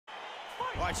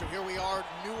All right, so here we are,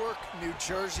 Newark, New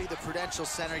Jersey, the Prudential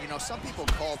Center. You know, some people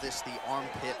call this the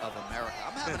armpit of America.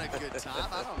 I'm having a good time.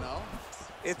 I don't know.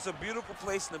 It's a beautiful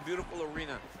place and a beautiful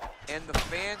arena. And the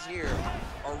fans here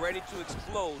are ready to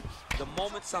explode the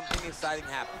moment something exciting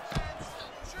happens.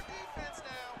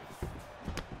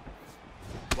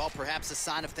 Well, perhaps a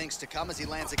sign of things to come as he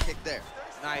lands a kick there.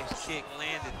 Nice kick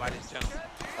landed by this gentleman.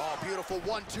 Oh, beautiful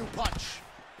 1-2 punch.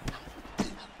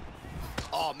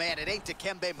 Oh, man, it ain't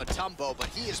Dikembe Mutombo, but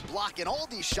he is blocking all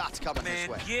these shots coming his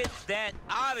way. Man, get that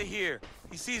out of here.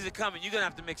 He sees it coming. You're going to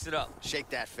have to mix it up. Shake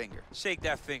that finger. Shake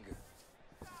that finger.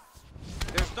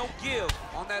 There's no give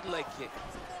on that leg kick.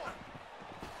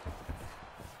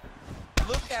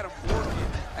 Look at him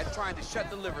working at trying to shut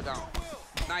the liver down.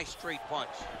 Nice straight punch.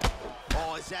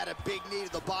 Oh, is that a big knee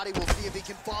to the body? We'll see if he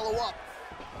can follow up.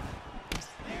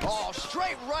 Oh,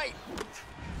 straight right.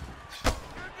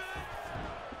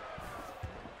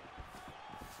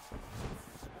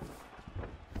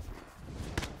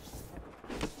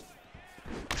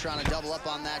 Trying to double up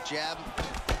on that jab.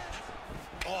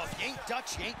 Oh, if you ain't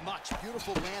Dutch, you ain't much.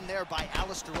 Beautiful land there by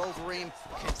Alistair Overeem.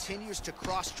 Continues to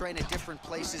cross-train at different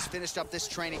places. Finished up this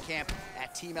training camp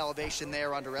at Team Elevation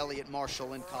there under Elliot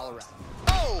Marshall in Colorado.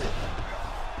 Oh!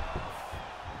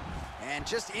 And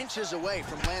just inches away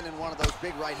from landing one of those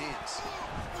big right hands.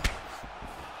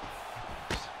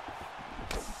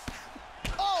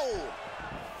 Oh!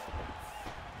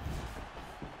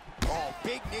 Oh,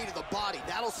 big knee to the body.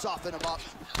 That'll soften him up.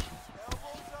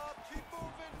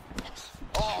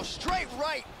 Oh, straight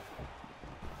right.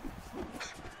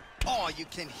 Oh, you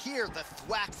can hear the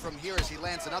thwack from here as he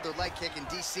lands another leg kick in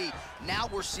DC. Now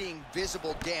we're seeing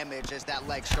visible damage as that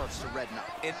leg starts to redden up.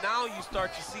 And now you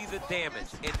start to see the damage.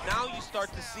 And now you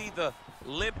start to see the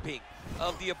limping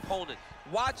of the opponent.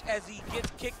 Watch as he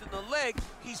gets kicked in the leg,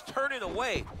 he's turning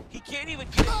away. He can't even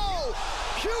get it. Oh,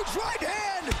 huge right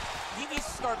hand. He needs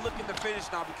to start looking to finish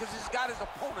now because he's got his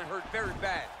opponent hurt very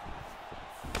bad.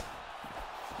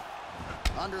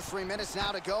 Under 3 minutes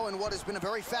now to go in what has been a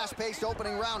very fast-paced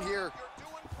opening round here.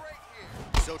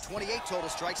 So 28 total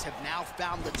strikes have now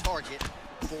found the target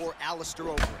for Alistair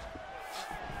Overeem.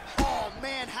 Oh,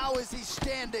 man, how is he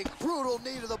standing? Brutal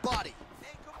knee to the body.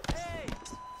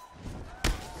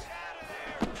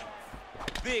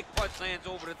 Big punch lands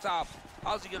over the top.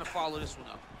 How's he going to follow this one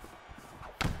up?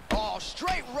 Oh,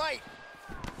 straight right.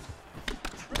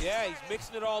 Yeah, he's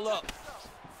mixing it all up.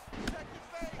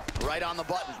 Right on the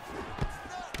button.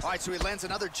 All right, so he lands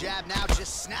another jab now,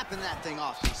 just snapping that thing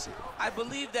off, DC. I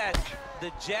believe that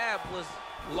the jab was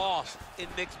lost in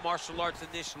mixed martial arts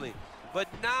initially, but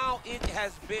now it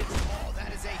has been... Oh,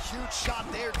 that is a huge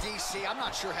shot there, DC. I'm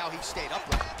not sure how he stayed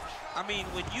upright. I mean,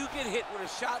 when you get hit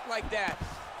with a shot like that,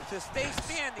 to stay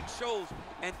standing shows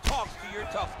and talks to your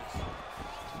toughness.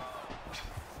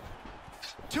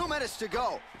 2 minutes to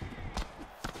go.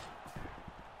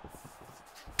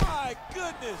 My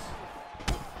goodness.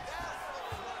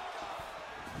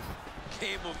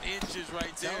 Game of inches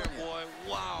right there, boy.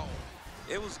 Wow.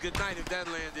 It was good night if that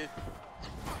landed.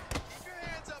 Keep your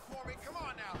hands up for me. Come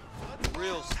on now.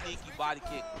 Real sneaky body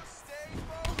kick.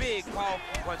 Big,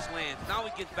 powerful punch lands. Now he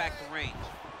gets back to range.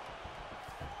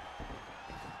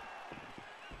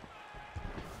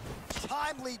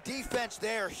 Timely defense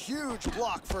there. Huge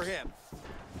block for him.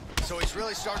 So he's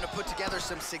really starting to put together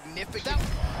some significant...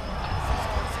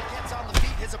 Gets on the feet.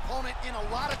 His opponent in a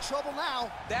lot of trouble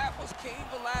now. That was Cain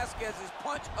Velasquez's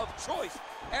punch of choice.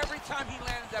 Every time he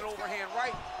landed that overhand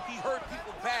right, he hurt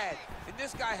people bad. And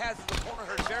this guy has his opponent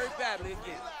hurt very badly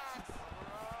again.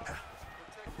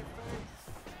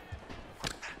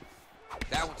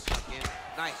 That one stuck in.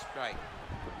 Nice strike.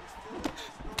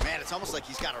 Man, it's almost like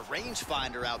he's got a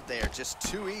rangefinder out there. Just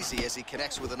too easy as he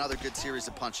connects with another good series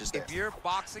of punches there. If you're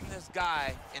boxing this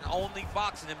guy and only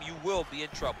boxing him, you will be in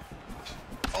trouble.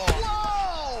 Oh.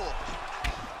 Whoa!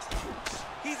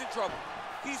 He's in trouble.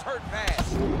 He's hurt bad.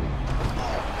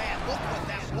 Oh, man, look what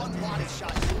that one body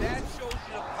shot did. That shows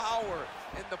you the power,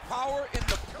 and the power in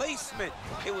the placement.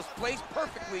 It was placed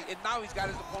perfectly, and now he's got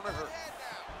his opponent hurt.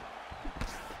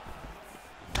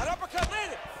 That uppercut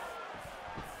landed.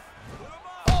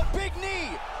 Oh, big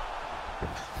knee.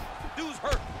 Dude's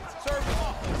hurt. Serving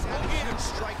off. Huge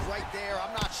strike right there.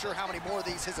 I'm not sure how many more of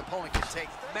these his opponent can take.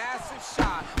 Massive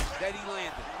shot that he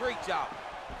landed. Great job.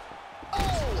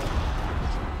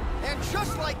 Oh! And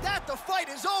just like that, the fight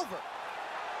is over.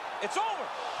 It's over.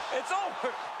 It's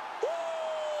over. Woo!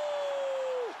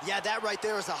 Yeah, that right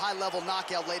there is a high-level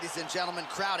knockout, ladies and gentlemen.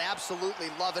 Crowd absolutely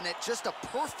loving it. Just a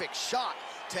perfect shot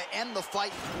to end the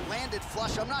fight. Landed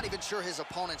flush. I'm not even sure his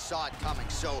opponent saw it coming.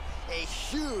 So a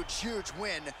huge, huge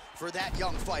win for that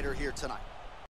young fighter here tonight.